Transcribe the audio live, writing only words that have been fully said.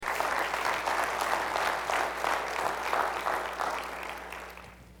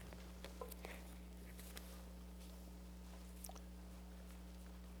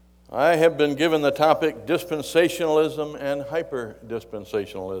I have been given the topic dispensationalism and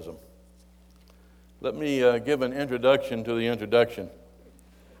hyper-dispensationalism. Let me give an introduction to the introduction.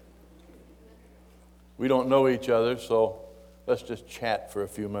 We don't know each other, so let's just chat for a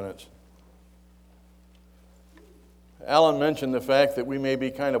few minutes. Alan mentioned the fact that we may be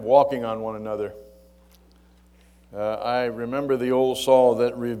kind of walking on one another. I remember the old saw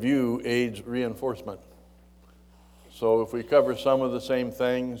that review aids reinforcement. So if we cover some of the same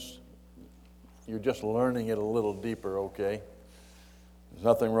things, you're just learning it a little deeper, okay? There's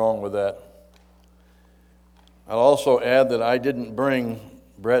nothing wrong with that. I'll also add that I didn't bring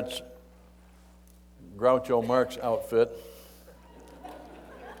Brett's Groucho Marx outfit.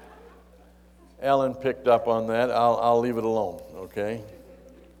 Alan picked up on that. I'll leave it alone, okay?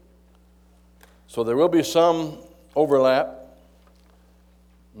 So there will be some overlap,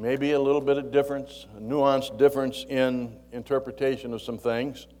 maybe a little bit of difference, a nuanced difference in interpretation of some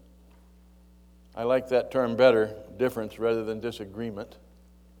things. I like that term better, difference rather than disagreement.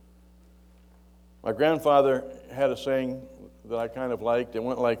 My grandfather had a saying that I kind of liked. It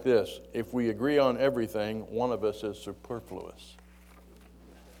went like this: if we agree on everything, one of us is superfluous.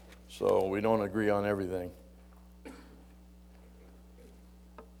 So we don't agree on everything.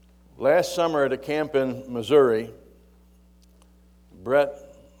 Last summer at a camp in Missouri, Brett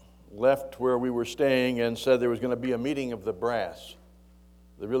left where we were staying and said there was going to be a meeting of the brass,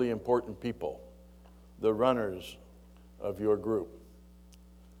 the really important people, the runners of your group.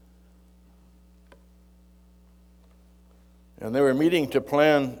 And they were meeting to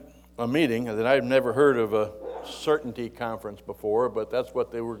plan a meeting that I've never heard of, a certainty conference before, but that's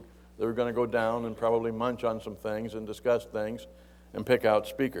what they were going to go down and probably munch on some things and discuss things and pick out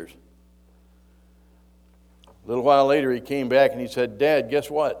speakers. A little while later, he came back and he said, "Dad, guess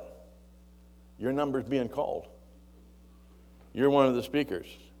what? Your number's being called. You're one of the speakers."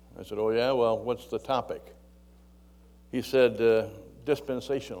 I said, "Oh, yeah? Well, what's the topic?" He said,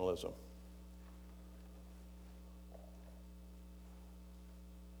 dispensationalism.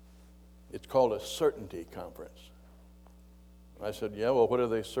 It's called a certainty conference. I said, "Yeah, well, what are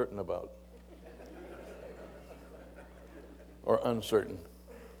they certain about?" Or uncertain.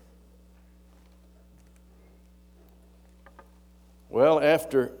 Well,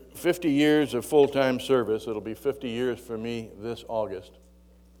 after 50 years of full-time service, it'll be 50 years for me this August.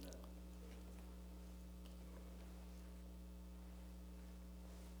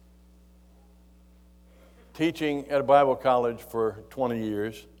 Teaching at a Bible college for 20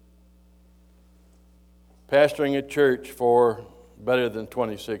 years. Pastoring a church for better than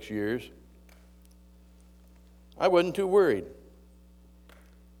 26 years. I wasn't too worried.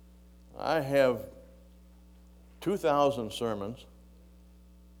 I have 2,000 sermons,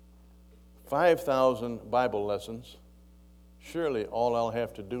 5,000 Bible lessons. Surely all I'll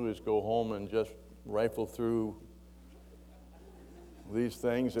have to do is go home and just rifle through these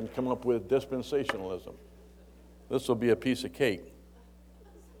things and come up with dispensationalism. This will be a piece of cake.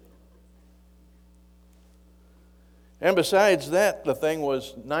 And besides that, the thing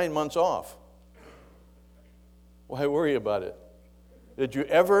was 9 months off. Why worry about it? Did you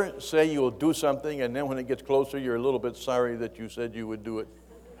ever say you will do something and then when it gets closer, you're a little bit sorry that you said you would do it?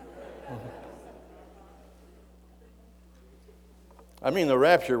 I mean, the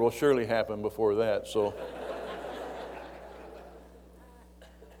rapture will surely happen before that, so.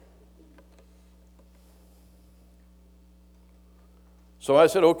 So I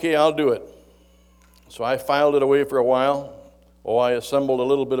said, okay, I'll do it. So I filed it away for a while. I assembled a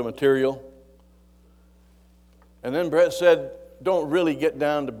little bit of material. And then Brett said, don't really get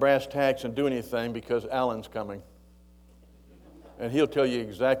down to brass tacks and do anything because Alan's coming. And he'll tell you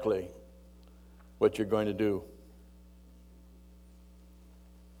exactly what you're going to do.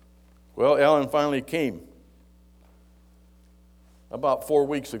 Well, Alan finally came about 4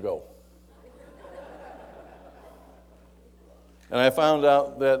 weeks ago. And I found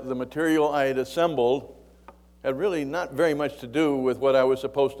out that the material I had assembled had really not very much to do with what I was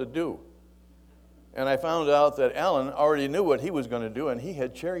supposed to do. And I found out that Alan already knew what he was going to do, and he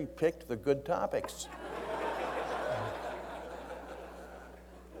had cherry-picked the good topics.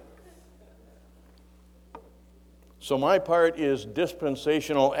 So my part is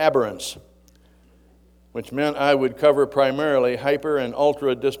dispensational aberrance, which meant I would cover primarily hyper and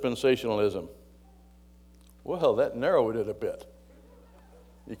ultra dispensationalism. Well, that narrowed it a bit.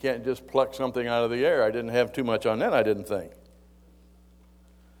 You can't just pluck something out of the air. I didn't have too much on that, I didn't think.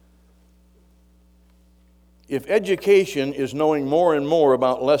 If education is knowing more and more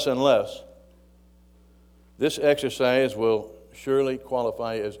about less and less, this exercise will surely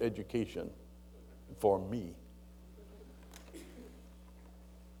qualify as education for me.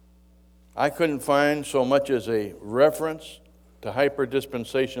 I couldn't find so much as a reference to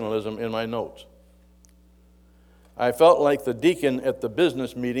hyper-dispensationalism in my notes. I felt like the deacon at the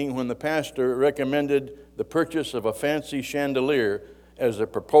business meeting when the pastor recommended the purchase of a fancy chandelier as the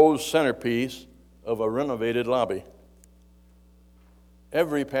proposed centerpiece of a renovated lobby.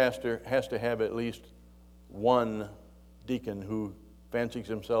 Every pastor has to have at least one deacon who fancies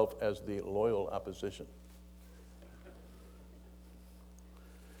himself as the loyal opposition.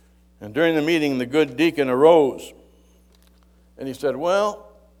 And during the meeting, the good deacon arose, and he said,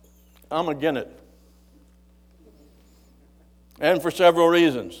 "Well, I'm against it. And for several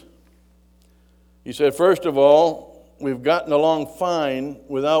reasons." He said, "First of all, we've gotten along fine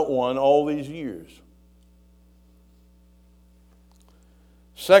without one all these years.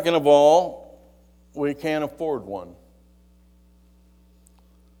 Second of all, we can't afford one.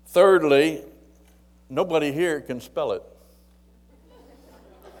 Thirdly, nobody here can spell it."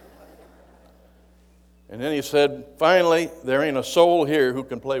 And then he said, "Finally, there ain't a soul here who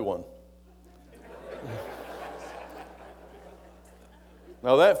can play one."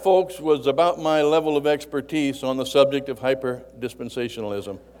 Now that, folks, was about my level of expertise on the subject of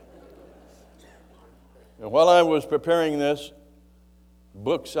hyper-dispensationalism. And while I was preparing this,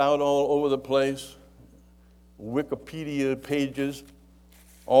 books out all over the place, Wikipedia pages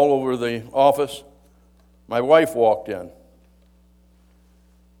all over the office, my wife walked in.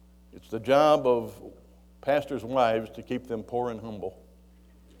 It's the job of pastors' wives to keep them poor and humble.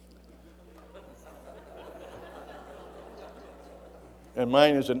 And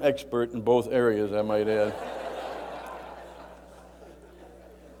mine is an expert in both areas, I might add.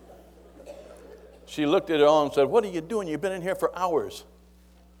 She looked at it all and said, "What are you doing? You've been in here for hours."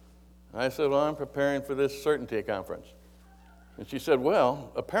 I said, "Well, I'm preparing for this certainty conference." And she said,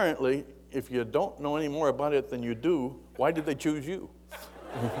 "Well, apparently, if you don't know any more about it than you do, why did they choose you?"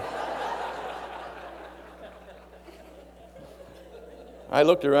 I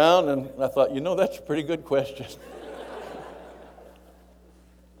looked around and I thought, that's a pretty good question.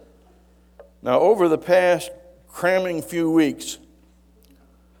 Now, over the past cramming few weeks,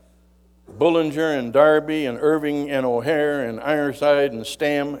 Bullinger and Darby and Irving and O'Hare and Ironside and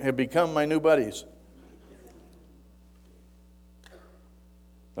Stamm have become my new buddies.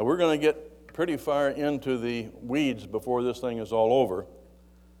 Now, we're going to get pretty far into the weeds before this thing is all over.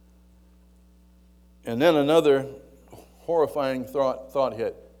 And then another horrifying thought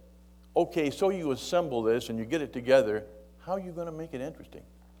hit. Okay, so you assemble this and you get it together. How are you going to make it interesting?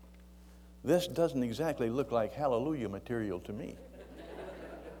 This doesn't exactly look like hallelujah material to me.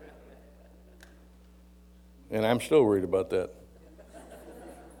 And I'm still worried about that.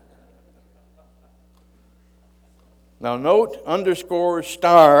 Now note, underscore,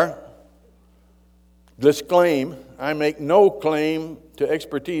 star, disclaim, I make no claim to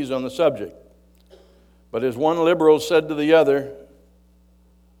expertise on the subject. But as one liberal said to the other,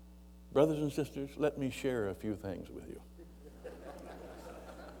 "Brothers and sisters, let me share a few things with you."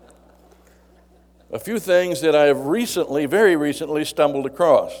 A few things that I have very recently stumbled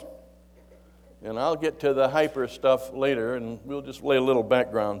across. And I'll get to the hyper stuff later, and we'll just lay a little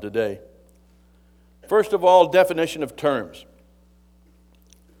background today. First of all, definition of terms.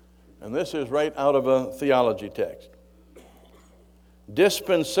 And this is right out of a theology text.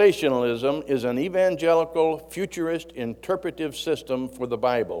 Dispensationalism is an evangelical, futurist, interpretive system for the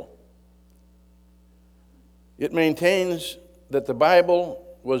Bible. It maintains that the Bible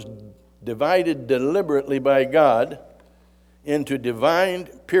was divided deliberately by God into divine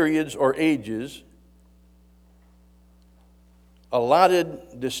periods or ages,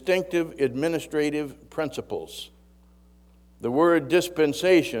 allotted distinctive administrative principles. The word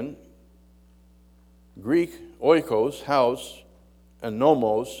dispensation, Greek oikos, house, and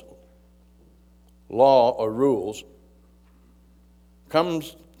nomos, law or rules,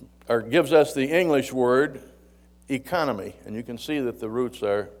 gives us the English word economy, and you can see that the roots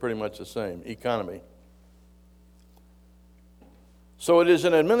are pretty much the same, economy. So it is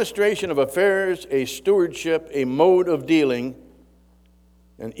an administration of affairs, a stewardship, a mode of dealing,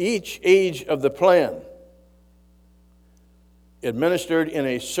 and each age of the plan administered in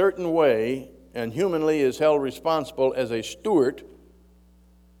a certain way and humanly is held responsible as a steward,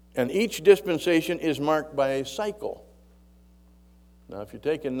 and each dispensation is marked by a cycle. Now, if you're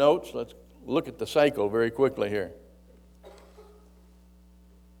taking notes, let's look at the cycle very quickly here.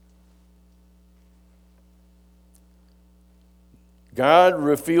 God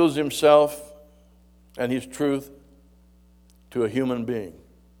reveals himself and his truth to a human being.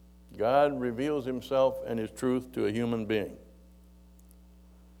 God reveals himself and his truth to a human being.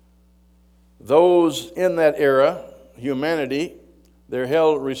 Those in that era, humanity, they're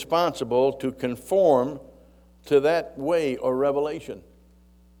held responsible to conform to that way or revelation.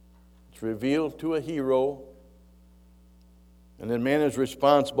 It's revealed to a hero, and then man is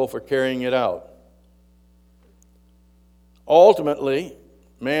responsible for carrying it out. Ultimately,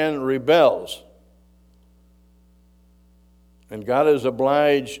 man rebels, and God is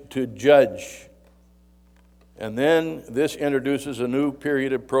obliged to judge. And then this introduces a new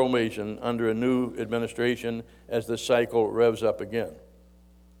period of probation under a new administration as the cycle revs up again.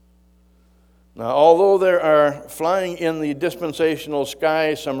 Now, although there are flying in the dispensational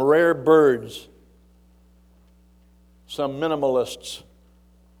sky some rare birds, some minimalists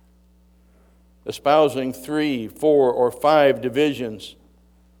espousing 3, 4, or 5 divisions,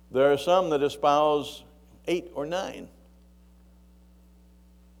 there are some that espouse 8 or 9.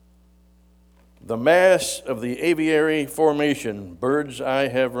 The mass of the aviary formation, birds I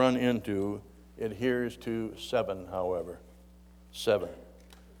have run into, adheres to 7, however. 7.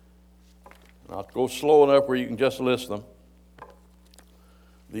 I'll go slow enough where you can just list them.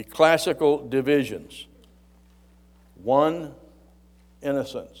 The classical divisions. 1,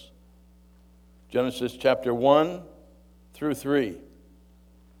 innocence. Genesis chapter 1 through 3.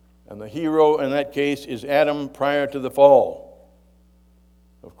 And the hero in that case is Adam prior to the fall.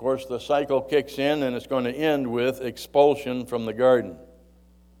 Of course, the cycle kicks in, and it's going to end with expulsion from the garden.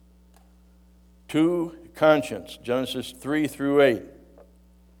 2, conscience, Genesis 3 through 8.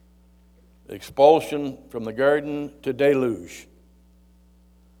 Expulsion from the garden to deluge.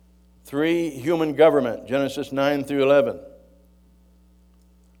 3, human government, Genesis 9 through 11.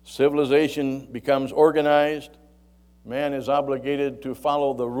 Civilization becomes organized. Man is obligated to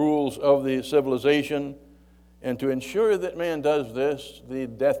follow the rules of the civilization. And to ensure that man does this, the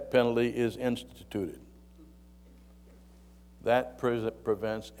death penalty is instituted. That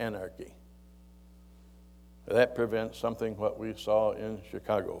prevents anarchy. That prevents something what we saw in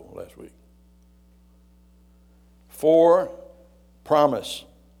Chicago last week. 4, promise.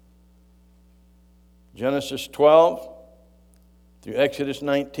 Genesis 12 through Exodus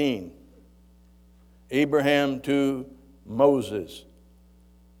 19. Abraham to Moses.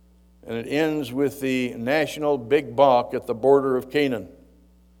 And it ends with the national big balk at the border of Canaan.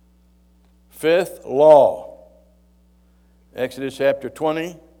 5th, law. Exodus chapter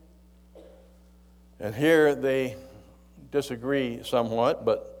 20. And here they disagree somewhat,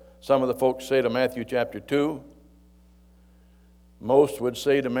 but some of the folks say to Matthew chapter 2. Most would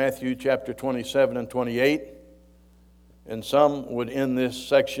say to Matthew chapter 27 and 28. And some would end this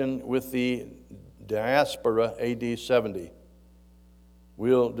section with the diaspora AD 70.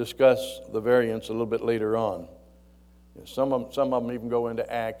 We'll discuss the variants a little bit later on. Some of them even go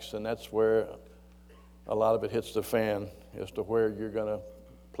into Acts, and that's where a lot of it hits the fan as to where you're going to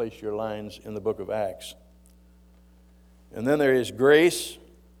place your lines in the book of Acts. And then there is grace,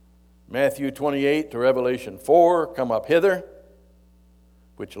 Matthew 28 to Revelation 4, come up hither,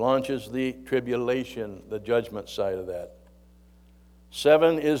 which launches the tribulation, the judgment side of that.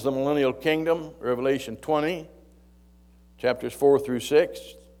 7 is the millennial kingdom, Revelation 20. Chapters 4 through 6,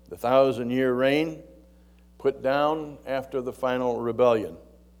 the 1,000-year reign, put down after the final rebellion.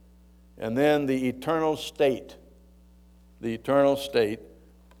 And then the eternal state. The eternal state,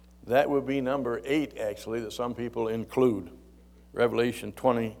 that would be number 8, actually, that some people include. Revelation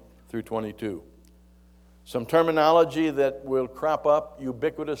 20 through 22. Some terminology that will crop up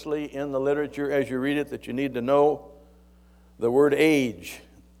ubiquitously in the literature as you read it that you need to know. The word age,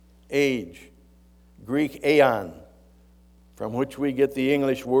 Greek aeon, from which we get the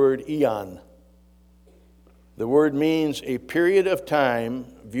English word eon. The word means a period of time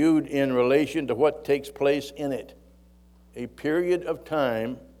viewed in relation to what takes place in it. A period of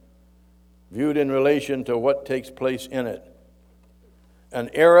time viewed in relation to what takes place in it. An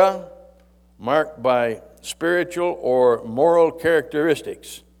era marked by spiritual or moral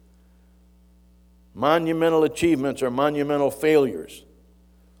characteristics, monumental achievements or monumental failures,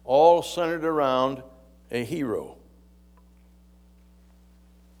 all centered around a hero.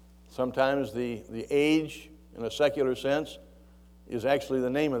 Sometimes the age, in a secular sense, is actually the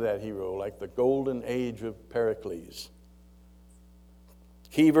name of that hero, like the golden age of Pericles.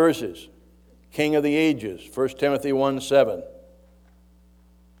 Key verses, King of the Ages, 1 Timothy 1:7.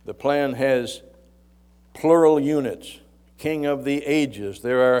 The plan has plural units, King of the Ages.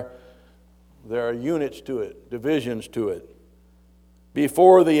 There are units to it, divisions to it.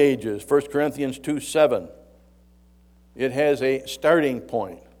 Before the ages, 1 Corinthians 2:7. It has a starting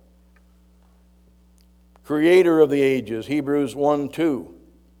point. Creator of the ages, Hebrews 1:2.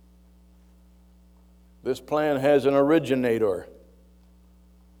 This plan has an originator.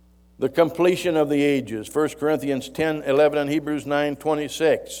 The completion of the ages, 1 Corinthians 10:11 and Hebrews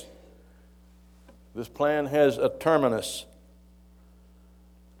 9:26. This plan has a terminus.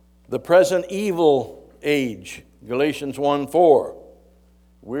 The present evil age, Galatians 1:4.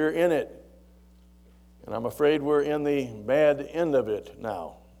 We're in it. And I'm afraid we're in the bad end of it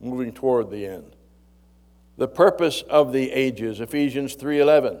now, moving toward the end. The purpose of the ages, Ephesians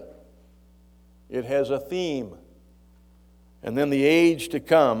 3:11. It has a theme. And then the age to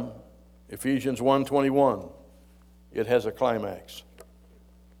come, Ephesians 1:21. It has a climax.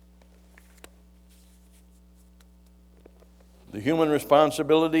 The human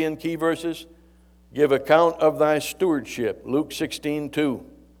responsibility in key verses, give account of thy stewardship, Luke 16:2.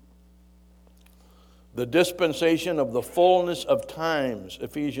 The dispensation of the fullness of times,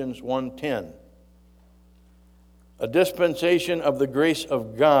 Ephesians 1:10. A dispensation of the grace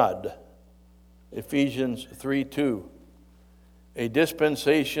of God, Ephesians 3:2. A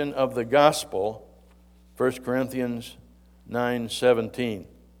dispensation of the gospel, 1 Corinthians 9:17.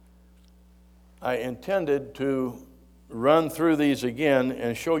 I intended to run through these again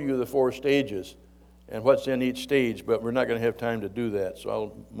and show you the 4 stages and what's in each stage, but we're not going to have time to do that, so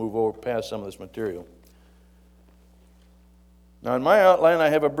I'll move over past some of this material. Now, in my outline, I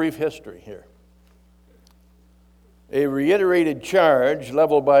have a brief history here. A reiterated charge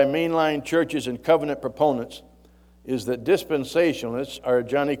leveled by mainline churches and covenant proponents is that dispensationalists are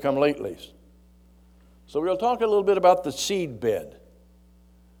Johnny-come-latelys. So we'll talk a little bit about the seed bed,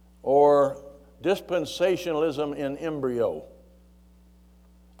 or dispensationalism in embryo.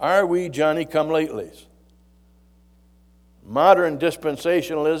 Are we Johnny-come-latelys? Modern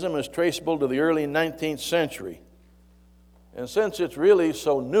dispensationalism is traceable to the early 19th century. And since it's really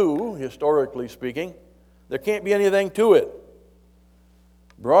so new, historically speaking, there can't be anything to it.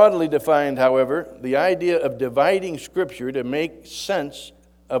 Broadly defined, however, the idea of dividing Scripture to make sense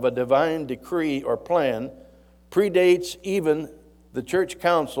of a divine decree or plan predates even the church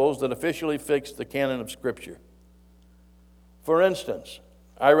councils that officially fixed the canon of Scripture. For instance,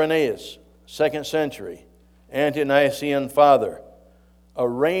 Irenaeus, 2nd century, ante-Nicene father,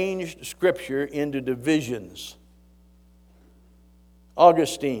 arranged Scripture into divisions.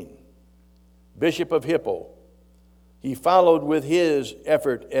 Augustine, Bishop of Hippo, he followed with his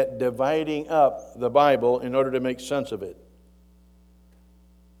effort at dividing up the Bible in order to make sense of it.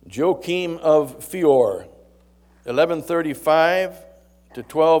 Joachim of Fior, 1135 to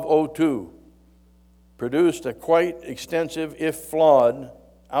 1202, produced a quite extensive, if flawed,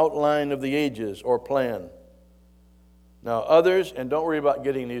 outline of the ages or plan. Now others, and don't worry about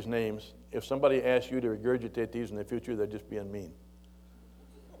getting these names, if somebody asks you to regurgitate these in the future, they're just being mean.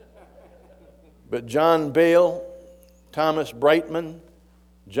 But John Bale, Thomas Brightman,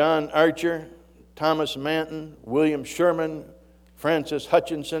 John Archer, Thomas Manton, William Sherman, Francis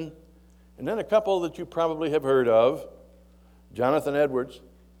Hutchinson, and then a couple that you probably have heard of, Jonathan Edwards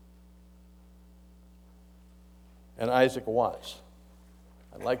and Isaac Watts.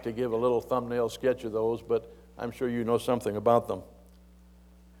 I'd like to give a little thumbnail sketch of those, but I'm sure you know something about them.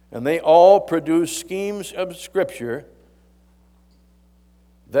 And they all produce schemes of Scripture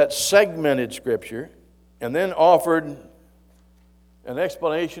that segmented Scripture and then offered an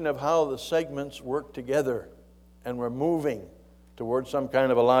explanation of how the segments work together and were moving towards some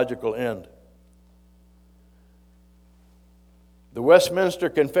kind of a logical end. The Westminster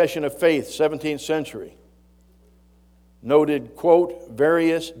Confession of Faith, 17th century, noted, quote,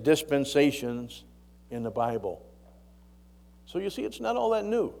 various dispensations in the Bible. So you see, it's not all that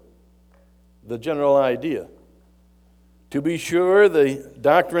new, the general idea. To be sure, the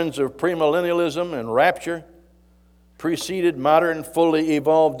doctrines of premillennialism and rapture preceded modern, fully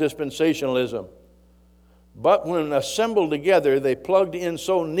evolved dispensationalism. But when assembled together, they plugged in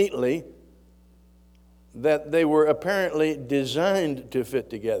so neatly that they were apparently designed to fit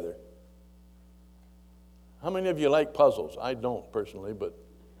together. How many of you like puzzles? I don't personally, but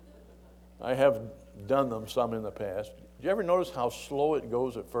I have done them some in the past. Did you ever notice how slow it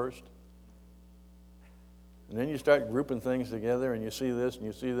goes at first? And then you start grouping things together, and you see this and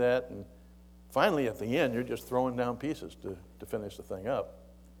you see that, and finally at the end you're just throwing down pieces to finish the thing up,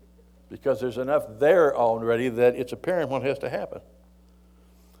 because there's enough there already that it's apparent what has to happen.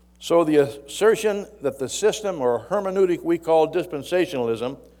 So the assertion that the system or hermeneutic we call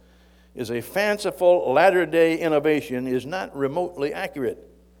dispensationalism is a fanciful latter-day innovation is not remotely accurate.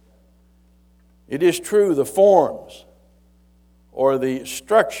 It is true the forms or the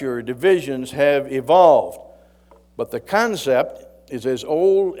structure divisions have evolved, but the concept is as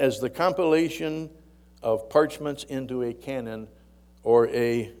old as the compilation of parchments into a canon or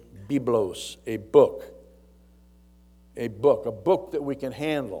a biblos, a book that we can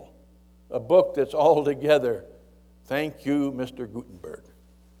handle. a book that's all together. Thank you, Mr. Gutenberg.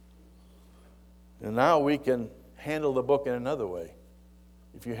 And now we can handle the book in another way.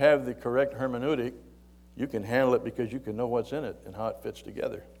 If you have the correct hermeneutic, you can handle it because you can know what's in it and how it fits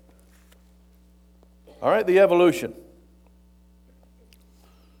together. All right, the evolution.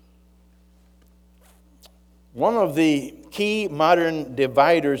 One of the key modern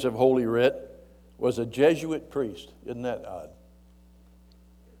dividers of Holy Writ was a Jesuit priest. Isn't that odd?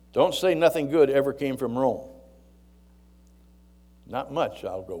 Don't say nothing good ever came from Rome. Not much,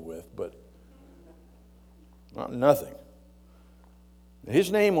 I'll go with, but not nothing.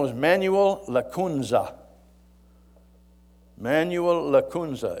 His name was Manuel Lacunza. Manuel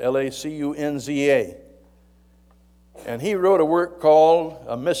Lacunza, Lacunza. And he wrote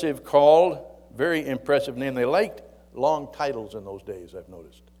a missive called, very impressive name. They liked long titles in those days, I've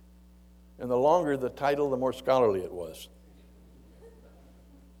noticed. And the longer the title, the more scholarly it was.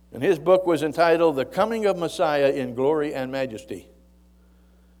 And his book was entitled The Coming of Messiah in Glory and Majesty.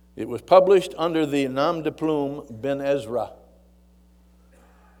 It was published under the nom de plume Ben Ezra.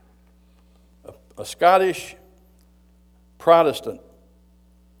 A Scottish Protestant,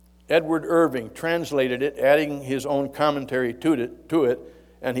 Edward Irving, translated it, adding his own commentary to it,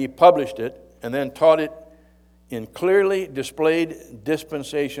 and he published it and then taught it in clearly displayed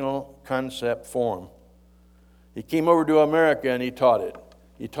dispensational concept form. He came over to America and he taught it.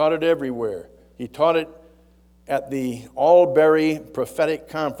 He taught it everywhere. He taught it at the Albury Prophetic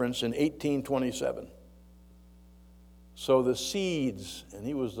Conference in 1827. So the seeds, and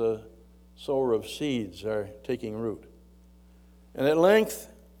he was the sower of seeds, are taking root. And at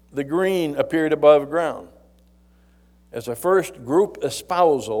length, the green appeared above ground. As a first group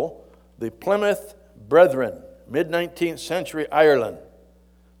espousal, the Plymouth Brethren, mid-19th century Ireland,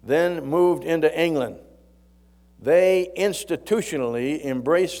 then moved into England. They institutionally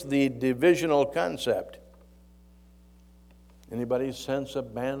embraced the divisional concept. Anybody sense a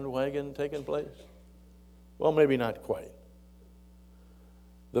bandwagon taking place? Well, maybe not quite.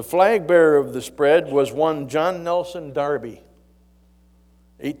 The flag bearer of the spread was one John Nelson Darby,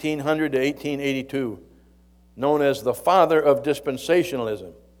 1800 to 1882, known as the father of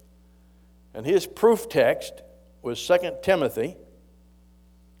dispensationalism. And his proof text was 2 Timothy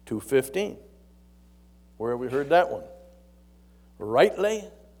 2:15. Where have we heard that one? Rightly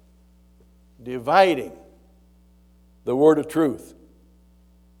dividing the word of truth.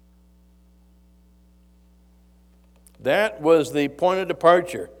 That was the point of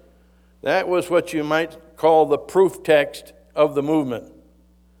departure. That was what you might call the proof text of the movement,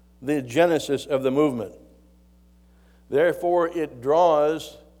 the genesis of the movement. Therefore, it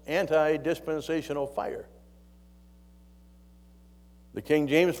draws anti-dispensational fire. The King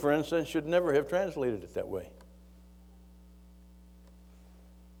James, for instance, should never have translated it that way.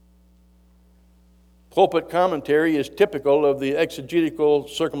 Pulpit commentary is typical of the exegetical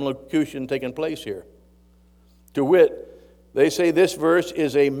circumlocution taking place here. To wit, they say this verse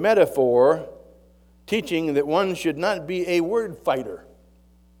is a metaphor teaching that one should not be a word fighter.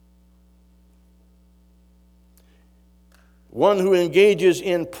 One who engages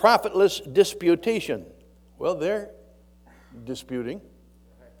in profitless disputation. Well, they're disputing.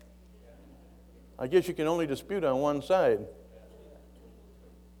 I guess you can only dispute on one side.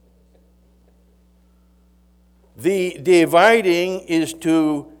 The dividing is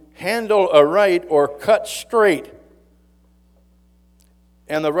to handle aright or cut straight.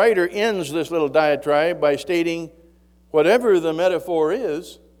 And the writer ends this little diatribe by stating, whatever the metaphor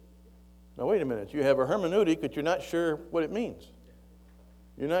is, now wait a minute, you have a hermeneutic, but you're not sure what it means.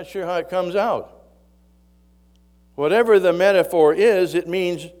 You're not sure how it comes out. Whatever the metaphor is, it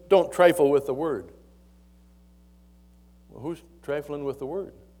means don't trifle with the word. Well, who's trifling with the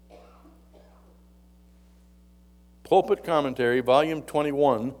word? Pulpit Commentary, volume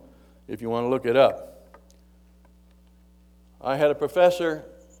 21, if you want to look it up. I had a professor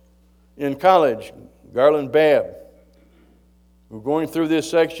in college, Garland Babb, who going through this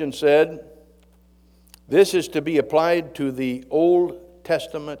section said, this is to be applied to the Old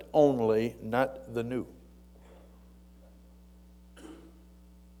Testament only, not the New.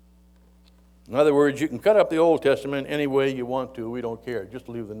 In other words, you can cut up the Old Testament any way you want to. We don't care. Just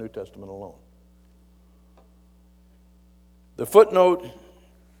leave the New Testament alone. The footnote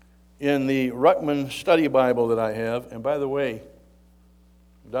in the Ruckman Study Bible that I have, and by the way,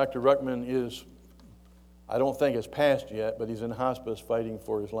 Dr. Ruckman is, I don't think has passed yet, but he's in hospice fighting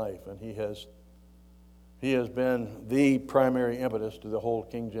for his life, and he has been the primary impetus to the whole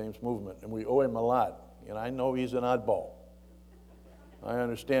King James movement, and we owe him a lot. And I know he's an oddball. I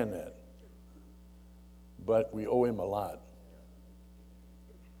understand that. But we owe him a lot.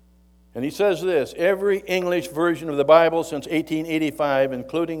 And he says this: every English version of the Bible since 1885,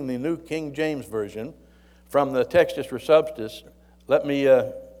 including the New King James Version, from the Textus Receptus, let me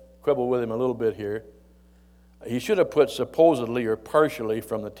quibble with him a little bit here. He should have put supposedly or partially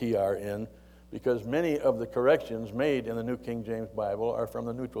from the TRN, because many of the corrections made in the New King James Bible are from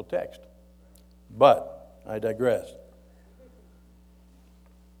the neutral text. But I digress.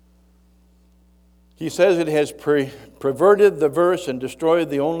 He says it has perverted the verse and destroyed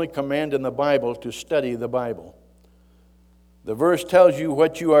the only command in the Bible to study the Bible. The verse tells you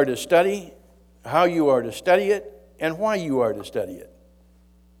what you are to study, how you are to study it, and why you are to study it.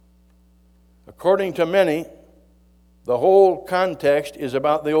 According to many, the whole context is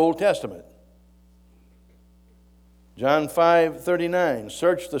about the Old Testament. John 5:39,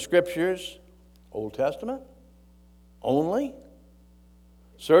 search the Scriptures, Old Testament only.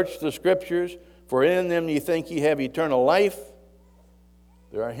 Search the Scriptures, for in them ye think ye have eternal life.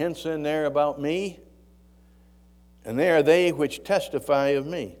 There are hints in there about me, and they are they which testify of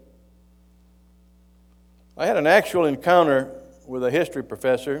me. I had an actual encounter with a history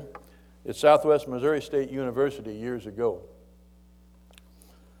professor at Southwest Missouri State University years ago.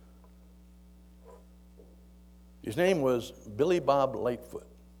 His name was Billy Bob Lightfoot.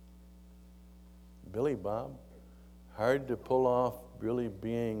 Billy Bob? Hard to pull off really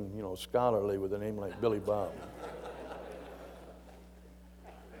being, scholarly with a name like Billy Bob.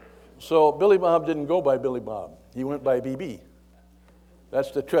 So Billy Bob didn't go by Billy Bob. He went by BB.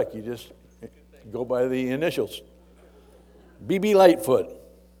 That's the trick. You just go by the initials. BB Lightfoot.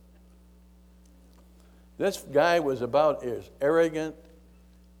 This guy was about as arrogant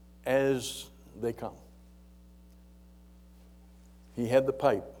as they come. He had the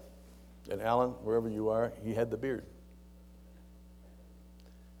pipe. And Alan, wherever you are, he had the beard.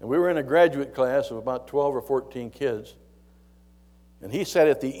 And we were in a graduate class of about 12 or 14 kids. And he sat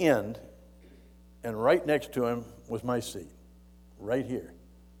at the end, and right next to him was my seat, right here.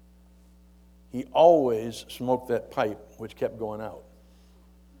 He always smoked that pipe, which kept going out.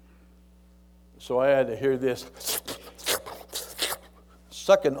 So I had to hear this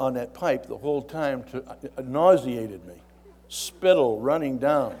sucking on that pipe the whole time. It nauseated me. Spittle running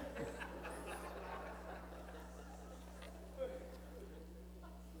down.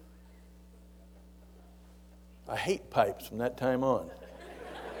 I hate pipes from that time on.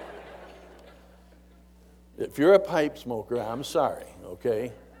 If you're a pipe smoker, I'm sorry,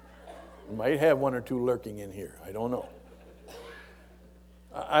 okay? You might have one or two lurking in here. I don't know.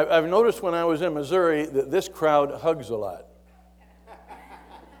 I've noticed when I was in Missouri that this crowd hugs a lot.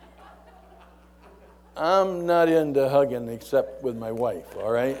 I'm not into hugging except with my wife,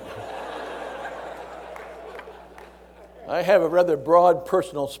 all right? I have a rather broad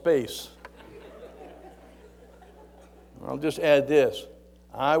personal space. I'll just add this.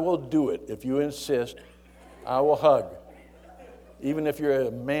 I will do it if you insist. I will hug. Even if you're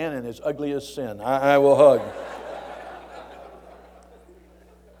a man and as ugly as sin, I will hug.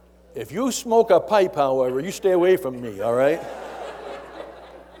 If you smoke a pipe, however, you stay away from me, all right?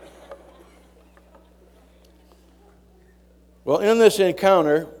 Well, in this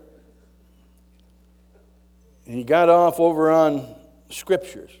encounter, he got off over on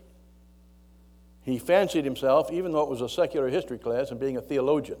Scriptures. He fancied himself, even though it was a secular history class, and being a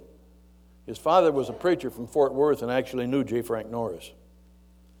theologian. His father was a preacher from Fort Worth and actually knew J. Frank Norris.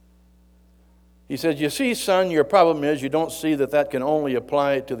 He said, you see, son, your problem is you don't see that can only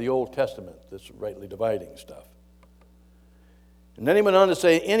apply to the Old Testament, this rightly dividing stuff. And then he went on to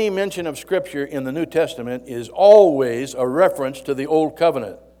say, any mention of Scripture in the New Testament is always a reference to the Old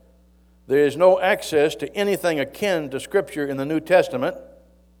Covenant. There is no access to anything akin to Scripture in the New Testament.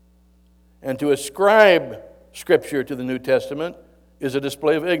 And to ascribe Scripture to the New Testament is a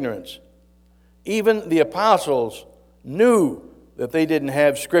display of ignorance. Even the apostles knew that they didn't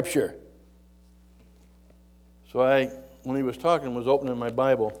have Scripture. So when he was talking, was opening my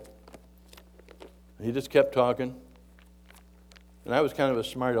Bible. He just kept talking. And I was kind of a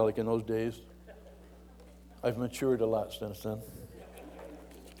smart aleck in those days. I've matured a lot since then.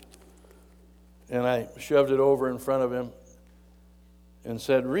 And I shoved it over in front of him and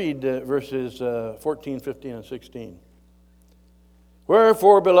said, read verses 14, 15, and 16.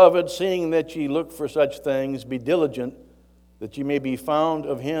 Wherefore, beloved, seeing that ye look for such things, be diligent, that ye may be found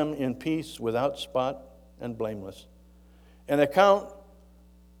of him in peace, without spot and blameless. And account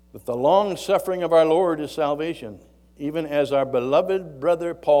that the long suffering of our Lord is salvation, even as our beloved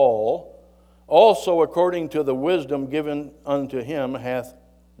brother Paul, also according to the wisdom given unto him, hath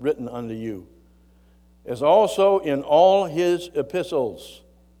written unto you, as also in all his epistles,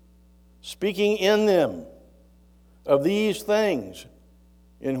 speaking in them of these things,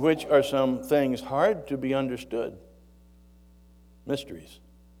 in which are some things hard to be understood, mysteries,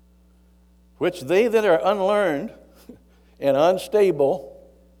 which they that are unlearned and unstable,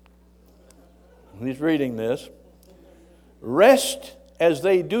 he's reading this, rest as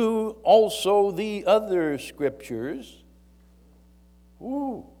they do also the other scriptures.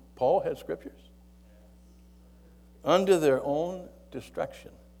 Ooh, Paul had scriptures. Unto their own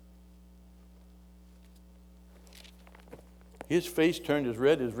destruction. His face turned as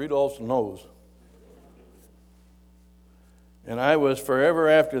red as Rudolph's nose. And I was forever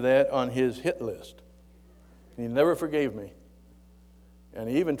after that on his hit list. He never forgave me. And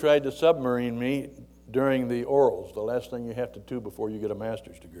he even tried to submarine me during the orals, the last thing you have to do before you get a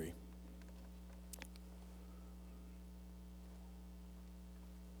master's degree.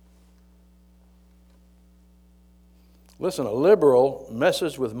 Listen, a liberal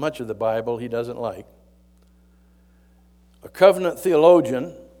messes with much of the Bible he doesn't like. A covenant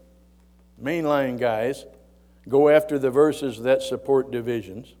theologian, mainline guys, go after the verses that support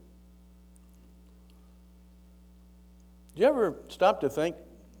divisions. Do you ever stop to think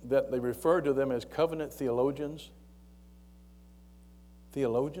that they refer to them as covenant theologians?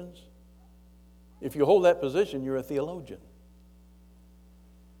 Theologians? If you hold that position, you're a theologian.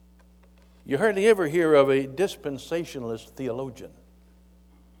 You hardly ever hear of a dispensationalist theologian.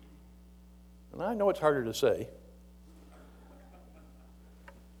 And I know it's harder to say.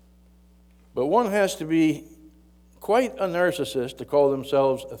 But one has to be quite a narcissist to call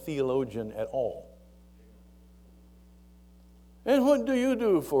themselves a theologian at all. And what do you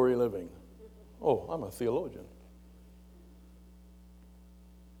do for a living? Oh, I'm a theologian.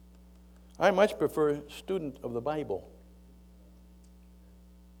 I much prefer student of the Bible.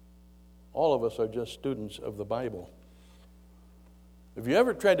 All of us are just students of the Bible. Have you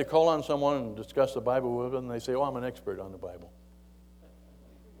ever tried to call on someone and discuss the Bible with them, and they say, oh, I'm an expert on the Bible?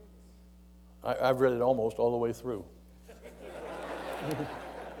 I've read it almost all the way through.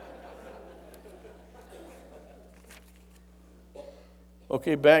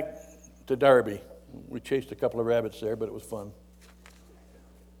 Okay, back to Darby. We chased a couple of rabbits there, but it was fun.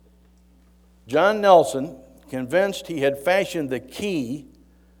 John Nelson, convinced he had fashioned the key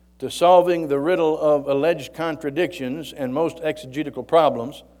to solving the riddle of alleged contradictions and most exegetical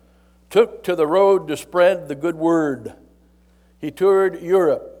problems, took to the road to spread the good word. He toured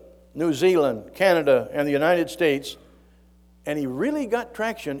Europe, New Zealand, Canada, and the United States, and he really got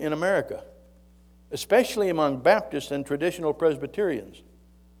traction in America, especially among Baptists and traditional Presbyterians.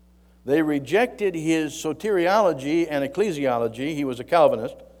 They rejected his soteriology and ecclesiology, he was a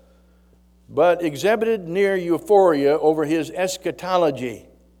Calvinist, but exhibited near euphoria over his eschatology,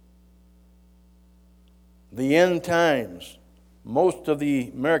 the end times. Most of the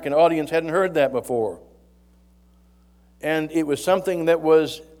American audience hadn't heard that before. And it was something that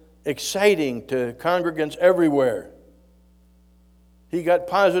was exciting to congregants everywhere. He got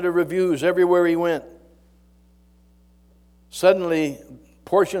positive reviews everywhere he went. Suddenly,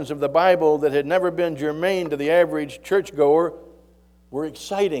 portions of the Bible that had never been germane to the average churchgoer were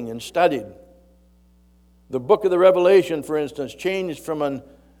exciting and studied. The book of the Revelation, for instance, changed from an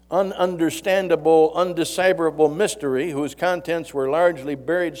ununderstandable, undecipherable mystery whose contents were largely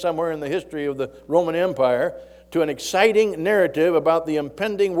buried somewhere in the history of the Roman Empire to an exciting narrative about the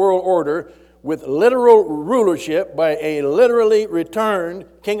impending world order with literal rulership by a literally returned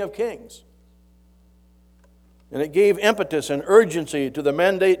King of Kings. And it gave impetus and urgency to the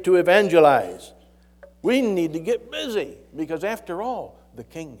mandate to evangelize. We need to get busy because, after all, the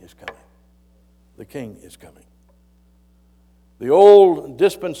King is coming. The King is coming. The old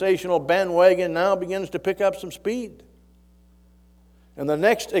dispensational bandwagon now begins to pick up some speed. And the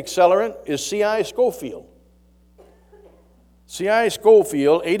next accelerant is C.I. Scofield. C.I.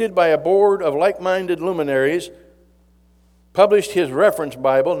 Scofield, aided by a board of like-minded luminaries, published his reference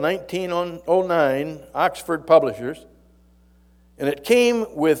Bible, 1909, Oxford Publishers, and it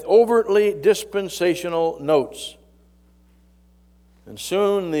came with overtly dispensational notes. And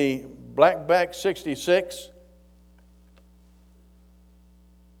soon the Blackback 66,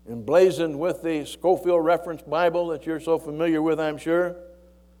 emblazoned with the Scofield Reference Bible that you're so familiar with, I'm sure,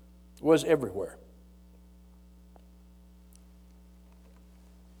 was everywhere.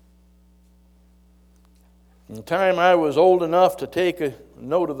 In the time I was old enough to take a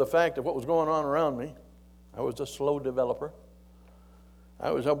note of the fact of what was going on around me, I was a slow developer.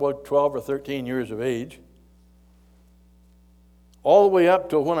 I was about 12 or 13 years of age. All the way up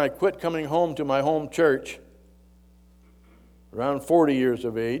to when I quit coming home to my home church, around 40 years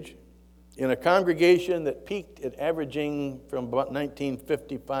of age, in a congregation that peaked at averaging from about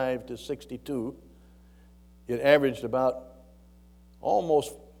 1955 to 62, it averaged about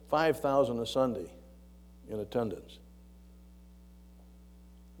almost 5,000 a Sunday in attendance.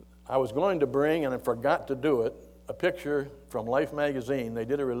 I was going to bring, and I forgot to do it, a picture from Life magazine. They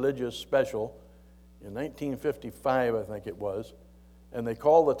did a religious special in 1955, I think it was, and they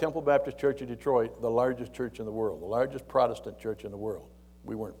called the Temple Baptist Church of Detroit the largest church in the world, the largest Protestant church in the world.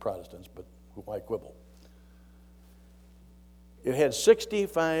 We weren't Protestants, but why quibble? It had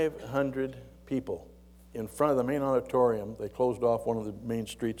 6,500 people in front of the main auditorium. They closed off one of the main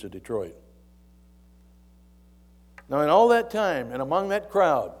streets of Detroit. Now, in all that time, and among that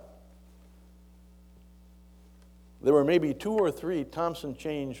crowd, there were maybe 2 or 3 Thompson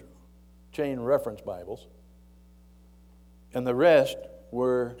Chain Reference Bibles, and the rest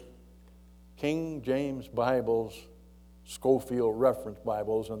were King James Bibles, Scofield Reference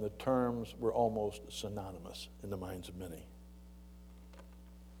Bibles, and the terms were almost synonymous in the minds of many.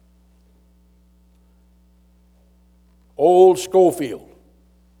 Old Scofield.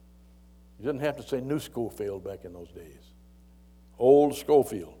 You didn't have to say New Schofield back in those days. Old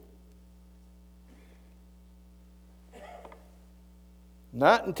Scofield.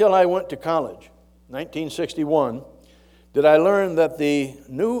 Not until I went to college, 1961, did I learn that the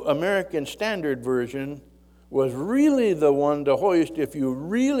New American Standard Version was really the one to hoist if you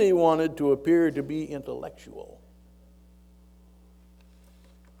really wanted to appear to be intellectual.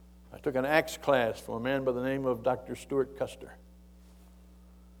 I took an Acts class from a man by the name of Dr. Stuart Custer.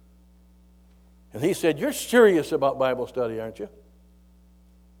 And he said, "You're serious about Bible study, aren't you?"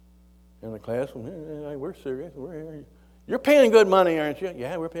 And the class, "We're serious. We're here. You're paying good money, aren't you?"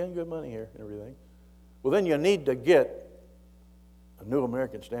 "Yeah, we're paying good money here," and everything. "Well, then you need to get a New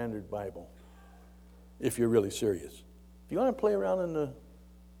American Standard Bible if you're really serious. If you want to play around in the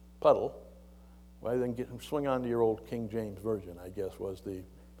puddle, well, then swing on to your old King James Version," I guess was the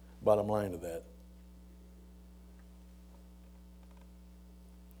bottom line of that.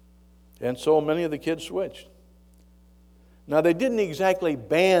 And so many of the kids switched. Now, they didn't exactly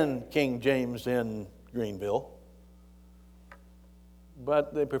ban King James in Greenville,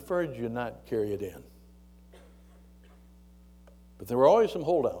 but they preferred you not carry it in. But there were always some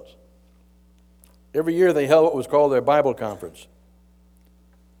holdouts. Every year they held what was called their Bible conference.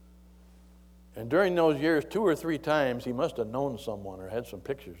 And during those years, 2 or 3 times, he must have known someone or had some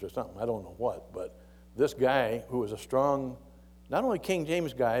pictures or something. I don't know what. But this guy, who was a strong, not only King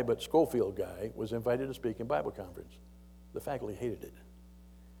James guy, but Scofield guy, was invited to speak in Bible conference. The faculty hated it.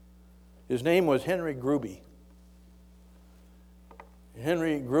 His name was Henry Gruby.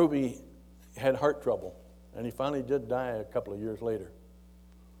 Henry Gruby had heart trouble, and he finally did die a couple of years later.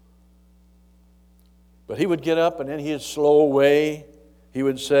 But he would get up, and in his slow way, he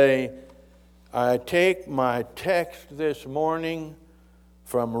would say, "I take my text this morning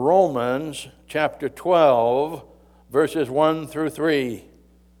from Romans chapter 12, verses 1 through 3.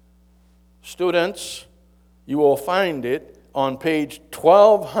 Students, you will find it on page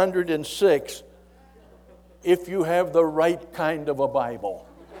 1206 if you have the right kind of a Bible."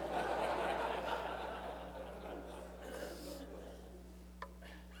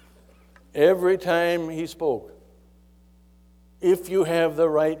 Every time he spoke, if you have the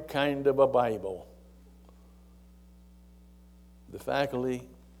right kind of a Bible. The faculty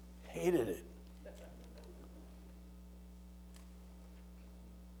hated it.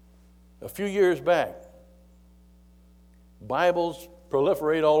 A few years back, Bibles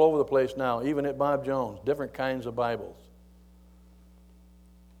proliferate all over the place now, even at Bob Jones, different kinds of Bibles.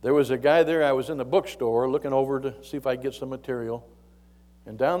 There was a guy there, I was in the bookstore looking over to see if I could get some material,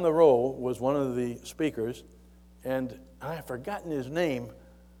 and down the row was one of the speakers, and I've forgotten his name,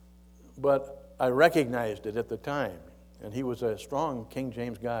 but I recognized it at the time. And he was a strong King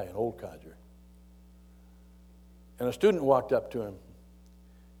James guy, an old codger. And a student walked up to him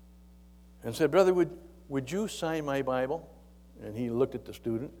and said, "Brother, would you sign my Bible?" And he looked at the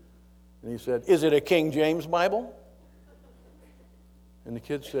student and he said, "Is it a King James Bible?" And the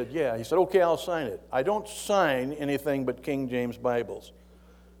kid said, "Yeah." He said, "Okay, I'll sign it. I don't sign anything but King James Bibles."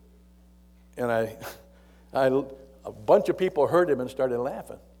 And a bunch of people heard him and started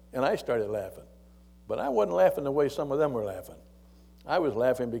laughing. And I started laughing. But I wasn't laughing the way some of them were laughing. I was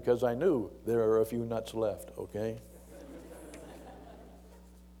laughing because I knew there are a few nuts left, okay?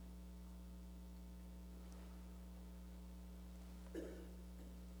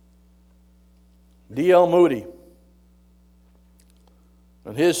 D.L. Moody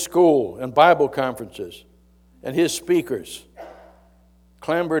and his school and Bible conferences and his speakers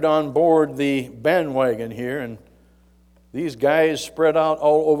clambered on board the bandwagon here, and these guys spread out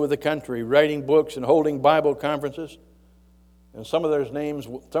all over the country, writing books and holding Bible conferences. And some of their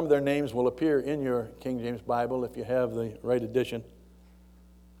names will appear in your King James Bible if you have the right edition.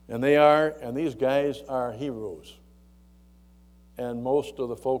 And these guys are heroes. And most of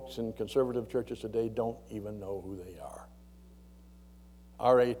the folks in conservative churches today don't even know who they are.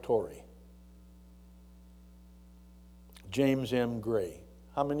 R.A. Torrey. James M. Gray.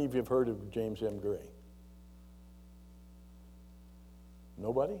 How many of you have heard of James M. Gray?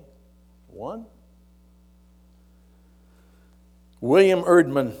 Nobody? One? William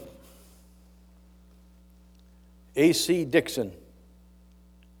Erdman. A.C. Dixon.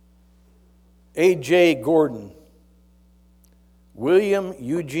 A.J. Gordon. William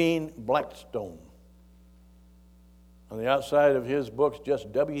Eugene Blackstone. On the outside of his books,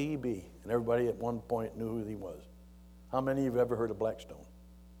 just W.E.B. And everybody at one point knew who he was. How many of you have ever heard of Blackstone?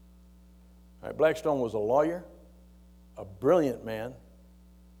 All right, Blackstone was a lawyer, a brilliant man,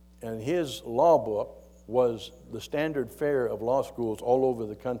 and his law book was the standard fare of law schools all over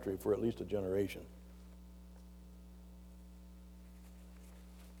the country for at least a generation.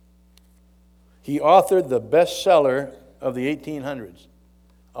 He authored the bestseller of the 1800s.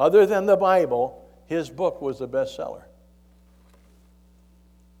 Other than the Bible, his book was the bestseller.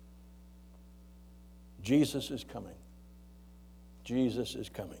 Jesus is coming. Jesus is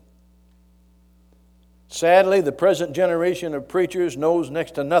coming. Sadly, the present generation of preachers knows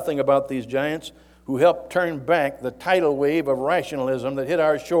next to nothing about these giants who helped turn back the tidal wave of rationalism that hit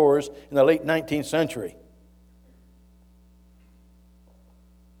our shores in the late 19th century.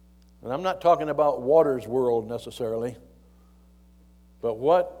 And I'm not talking about Waters' world necessarily, but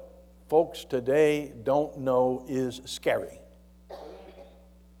what folks today don't know is scary.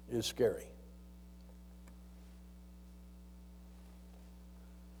 Is scary.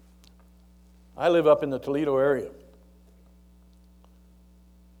 I live up in the Toledo area.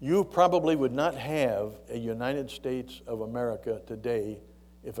 You probably would not have a United States of America today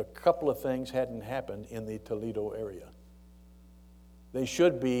if a couple of things hadn't happened in the Toledo area. They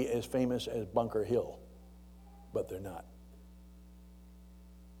should be as famous as Bunker Hill, but they're not.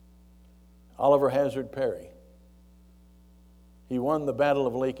 Oliver Hazard Perry. He won the Battle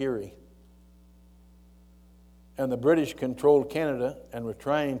of Lake Erie. And the British controlled Canada and were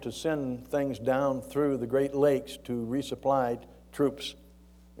trying to send things down through the Great Lakes to resupply troops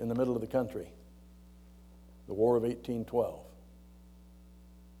in the middle of the country. The War of 1812.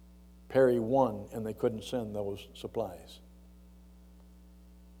 Perry won, and they couldn't send those supplies.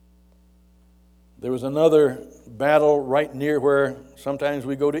 There was another battle right near where sometimes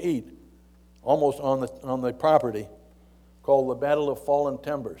we go to eat, almost on the property, called the Battle of Fallen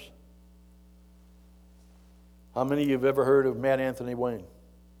Timbers. How many of you have ever heard of Mad Anthony Wayne?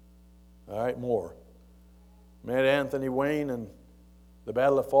 All right, more. Mad Anthony Wayne and the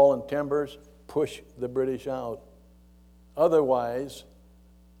Battle of Fallen Timbers pushed the British out. Otherwise,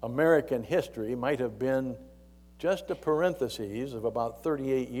 American history might have been just a parenthesis of about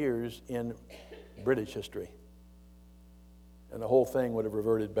 38 years in British history. And the whole thing would have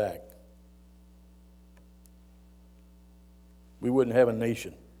reverted back. We wouldn't have a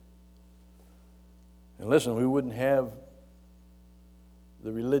nation. And listen, we wouldn't have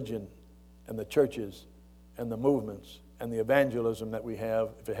the religion and the churches and the movements and the evangelism that we have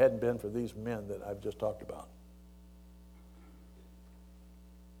if it hadn't been for these men that I've just talked about.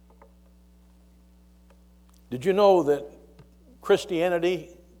 Did you know that Christianity,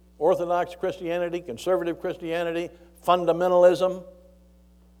 Orthodox Christianity, conservative Christianity, fundamentalism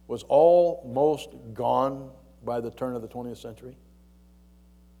was almost gone by the turn of the 20th century?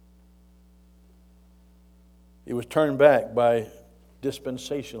 It was turned back by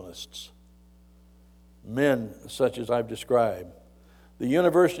dispensationalists, men such as I've described. The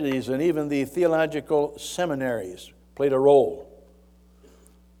universities and even the theological seminaries played a role.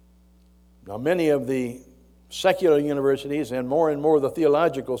 Now, many of the secular universities and more the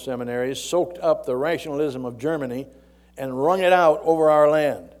theological seminaries soaked up the rationalism of Germany and wrung it out over our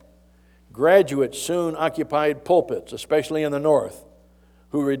land. Graduates soon occupied pulpits, especially in the North,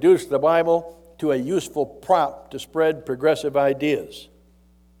 who reduced the Bible to a useful prop to spread progressive ideas,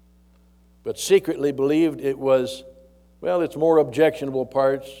 but secretly believed it was, its more objectionable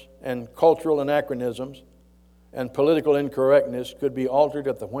parts and cultural anachronisms and political incorrectness could be altered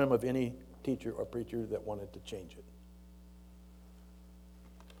at the whim of any teacher or preacher that wanted to change it.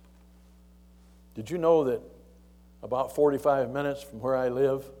 Did you know that about 45 minutes from where I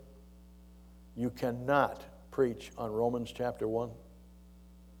live, you cannot preach on Romans chapter 1?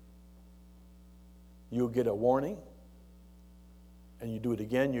 You'll get a warning, and you do it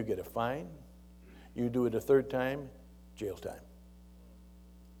again, you get a fine. You do it a third time, jail time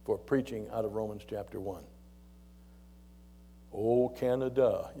for preaching out of Romans chapter 1. Oh,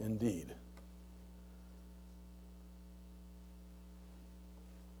 Canada, indeed.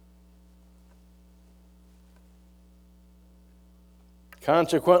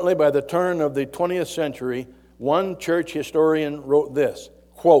 Consequently, by the turn of the 20th century, one church historian wrote this,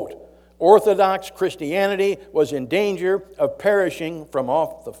 quote, "Orthodox Christianity was in danger of perishing from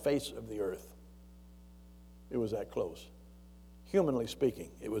off the face of the earth." It was that close. Humanly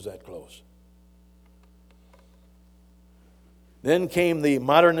speaking, it was that close. Then came the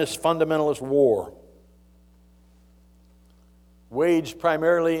modernist fundamentalist war, waged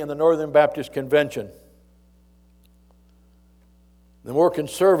primarily in the Northern Baptist Convention. The more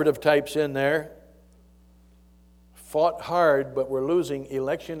conservative types in there fought hard, but were losing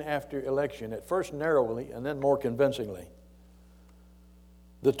election after election, at first narrowly and then more convincingly.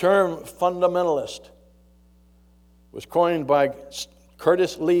 The term fundamentalist was coined by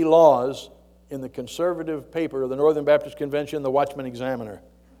Curtis Lee Laws in the conservative paper of the Northern Baptist Convention, the Watchman Examiner.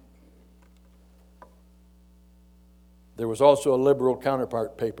 There was also a liberal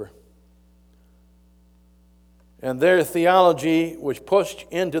counterpart paper. And their theology was pushed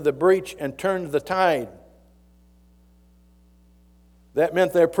into the breach and turned the tide. That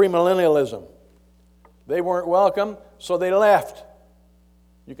meant their premillennialism. They weren't welcome, so they left.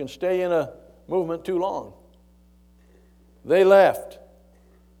 You can stay in a movement too long. They left.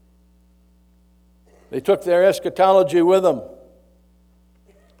 They took their eschatology with them.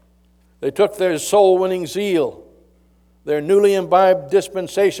 They took their soul-winning zeal, their newly imbibed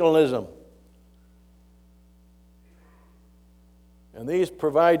dispensationalism. And these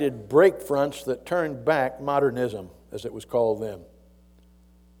provided break fronts that turned back modernism, as it was called then.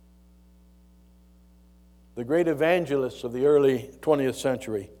 The great evangelists of the early 20th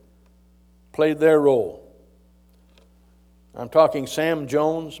century played their role. I'm talking Sam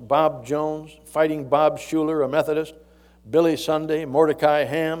Jones, Bob Jones, Fighting Bob Schuller, a Methodist, Billy Sunday, Mordecai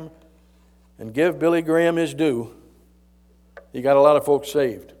Ham, and give Billy Graham his due. He got a lot of folks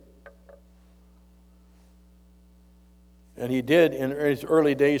saved. And he did, in his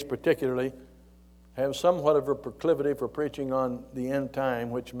early days particularly, have somewhat of a proclivity for preaching on the end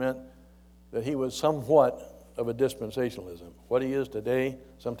time, which meant that he was somewhat of a dispensationalism. What he is today,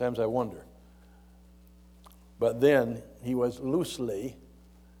 sometimes I wonder. But then he was loosely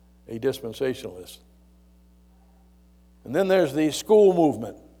a dispensationalist. And then there's the school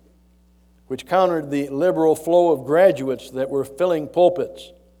movement, which countered the liberal flow of graduates that were filling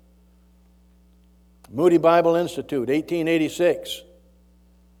pulpits. Moody Bible Institute, 1886.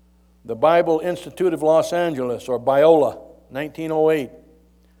 The Bible Institute of Los Angeles, or Biola, 1908.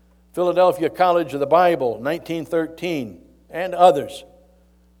 Philadelphia College of the Bible, 1913, and others.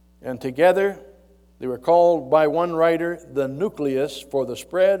 And together, they were called by one writer the nucleus for the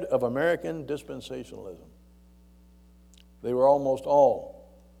spread of American dispensationalism. They were almost all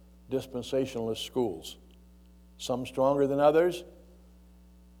dispensationalist schools, some stronger than others,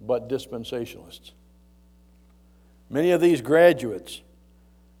 but dispensationalists. Many of these graduates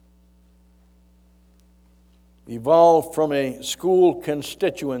evolved from a school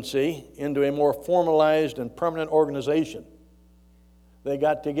constituency into a more formalized and permanent organization. They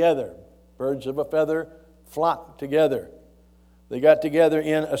got together. Birds of a feather flock together. They got together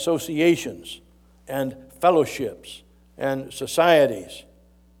in associations and fellowships and societies.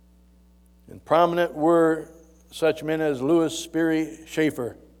 And prominent were such men as Louis Sperry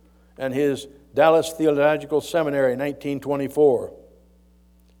Schaeffer and his Dallas Theological Seminary, 1924.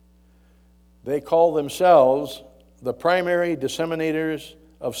 They call themselves the primary disseminators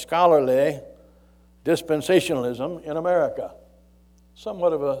of scholarly dispensationalism in America.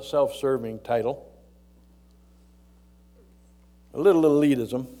 Somewhat of a self-serving title. A little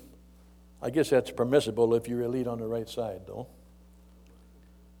elitism. I guess that's permissible if you're elite on the right side, though.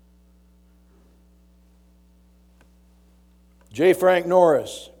 J. Frank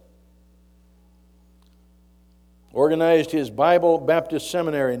Norris organized his Bible Baptist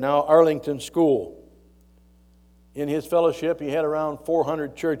Seminary, now Arlington School. In his fellowship, he had around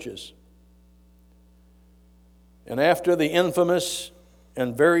 400 churches. And after the infamous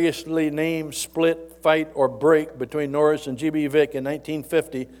and variously named split, fight, or break between Norris and G.B. Vick in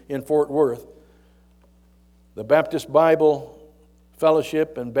 1950 in Fort Worth, the Baptist Bible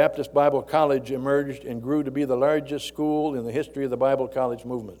Fellowship and Baptist Bible College emerged and grew to be the largest school in the history of the Bible college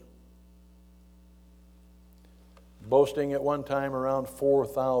movement, boasting at one time around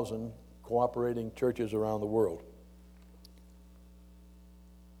 4,000 cooperating churches around the world.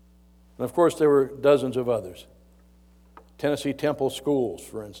 And of course, there were dozens of others. Tennessee Temple Schools,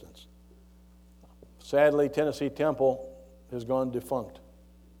 for instance. Sadly, Tennessee Temple has gone defunct,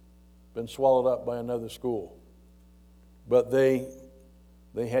 been swallowed up by another school. But they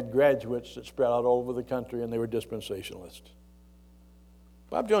had graduates that spread out all over the country, and they were dispensationalists.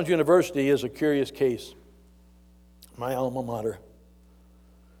 Bob Jones University is a curious case. My alma mater.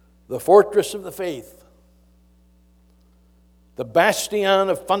 the fortress of the faith, the bastion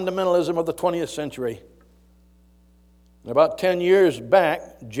of fundamentalism of the 20th century. About 10 years back,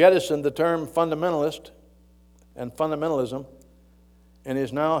 jettisoned the term fundamentalist and fundamentalism and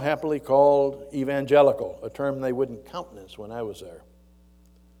is now happily called evangelical, a term they wouldn't countenance when I was there.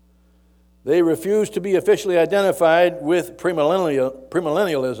 They refuse to be officially identified with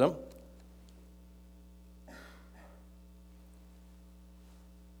premillennialism.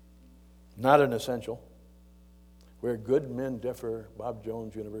 Not an essential. Where good men differ, Bob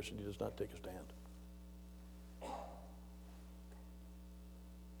Jones University does not take a stand.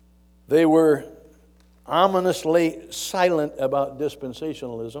 They were ominously silent about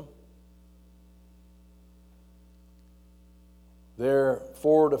dispensationalism. Their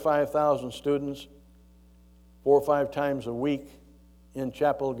 4,000 to 5,000 students, 4 or 5 times a week in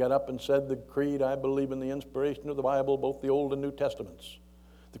chapel, got up and said the creed, I believe in the inspiration of the Bible, both the Old and New Testaments,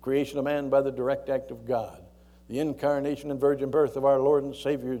 the creation of man by the direct act of God, the incarnation and virgin birth of our Lord and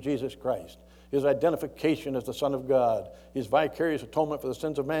Savior Jesus Christ, his identification as the Son of God, his vicarious atonement for the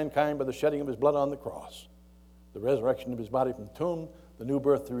sins of mankind by the shedding of his blood on the cross, the resurrection of his body from the tomb, the new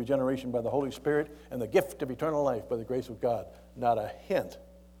birth through regeneration by the Holy Spirit, and the gift of eternal life by the grace of God. Not a hint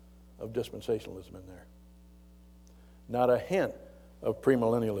of dispensationalism in there. Not a hint of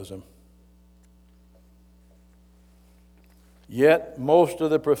premillennialism. Yet most of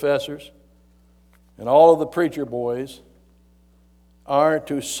the professors and all of the preacher boys are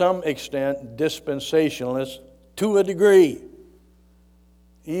to some extent dispensationalists to a degree.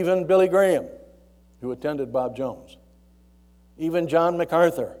 Even Billy Graham, who attended Bob Jones. Even John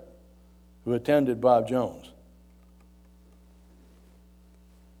MacArthur, who attended Bob Jones.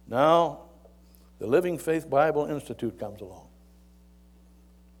 Now, the Living Faith Bible Institute comes along.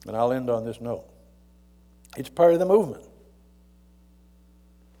 And I'll end on this note. It's part of the movement.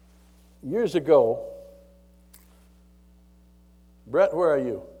 Years ago, Brett, where are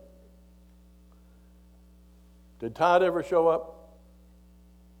you? Did Todd ever show up?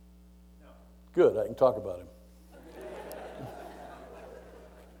 No. Good, I can talk about him.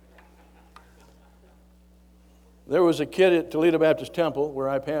 There was a kid at Toledo Baptist Temple, where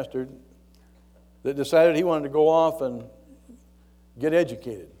I pastored, that decided he wanted to go off and get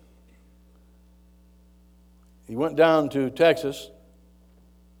educated. He went down to Texas,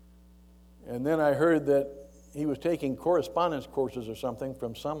 and then I heard that he was taking correspondence courses or something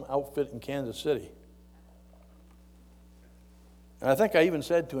from some outfit in Kansas City. And I think I even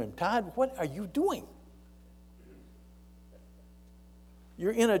said to him, Todd, what are you doing?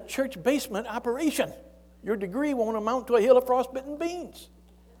 You're in a church basement operation. Your degree won't amount to a hill of frostbitten beans.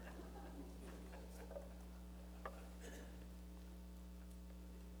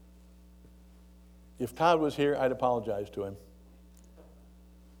 If Todd was here, I'd apologize to him.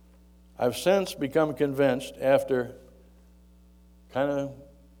 I've since become convinced, after kind of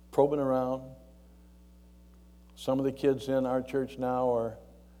probing around, some of the kids in our church now are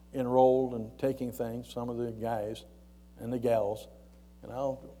enrolled and taking things, some of the guys and the gals, and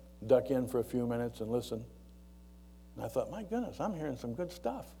I'll duck in for a few minutes and listen. And I thought, my goodness, I'm hearing some good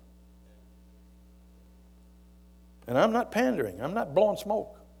stuff. And I'm not pandering. I'm not blowing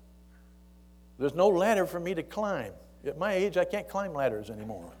smoke. There's no ladder for me to climb. At my age, I can't climb ladders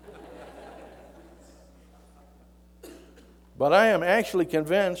anymore. But I am actually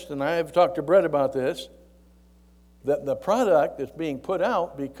convinced, and I have talked to Brett about this, that the product that's being put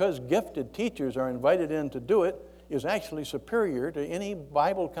out, because gifted teachers are invited in to do it, is actually superior to any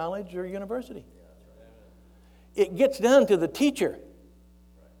Bible college or university. It gets down to the teacher.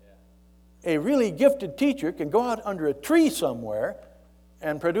 A really gifted teacher can go out under a tree somewhere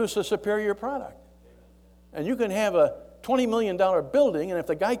and produce a superior product. And you can have a $20 million building, and if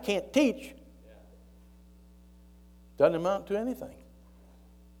the guy can't teach, doesn't amount to anything.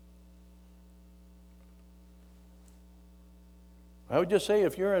 I would just say,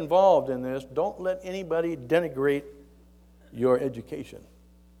 if you're involved in this, don't let anybody denigrate your education.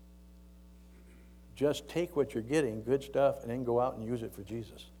 Just take what you're getting, good stuff, and then go out and use it for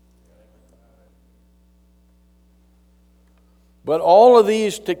Jesus. But all of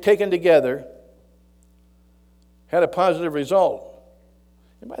these taken together had a positive result.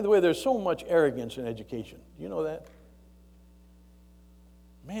 And by the way, there's so much arrogance in education. Do you know that?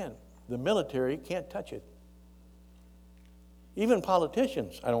 Man, the military can't touch it. Even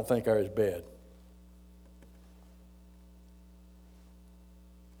politicians, I don't think, are as bad.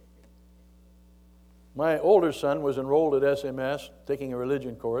 My older son was enrolled at SMS, taking a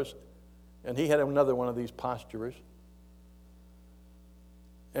religion course, and he had another one of these posturers.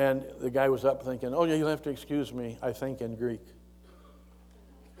 And the guy was up thinking, oh, yeah, you'll have to excuse me, I think in Greek.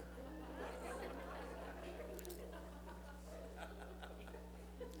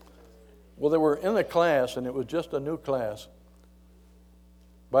 Well, they were in a class, and it was just a new class.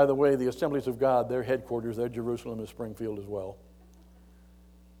 By the way, the Assemblies of God, their headquarters, they're Jerusalem and Springfield as well.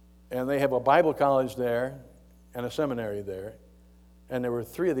 And they have a Bible college there and a seminary there. And there were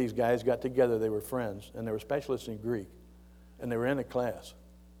 3 of these guys got together. They were friends, and they were specialists in Greek. And they were in a class.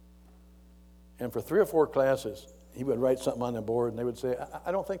 And for 3 or 4 classes, he would write something on the board, and they would say,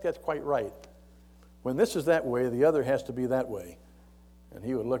 I don't think that's quite right. When this is that way, the other has to be that way. And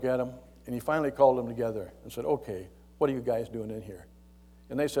he would look at them, and he finally called them together and said, okay, what are you guys doing in here?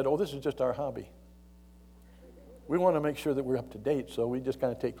 And they said, oh, this is just our hobby. We want to make sure that we're up to date, so we just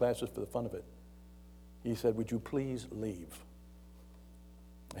kind of take classes for the fun of it. He said, would you please leave?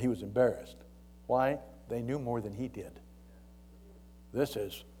 He was embarrassed. Why? They knew more than he did. This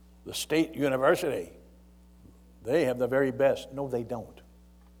is the state university. They have the very best. No, they don't.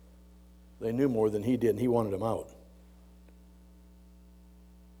 They knew more than he did, and he wanted them out.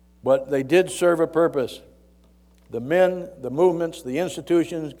 But they did serve a purpose. The men, the movements, the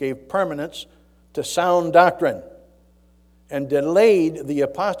institutions gave permanence to sound doctrine and delayed the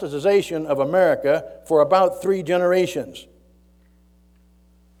apostatization of America for about 3 generations.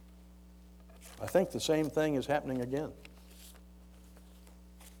 I think the same thing is happening again.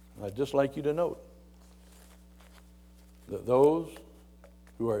 I'd just like you to note that those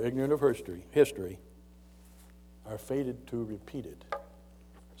who are ignorant of history are fated to repeat it.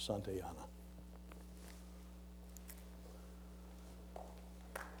 Santayana.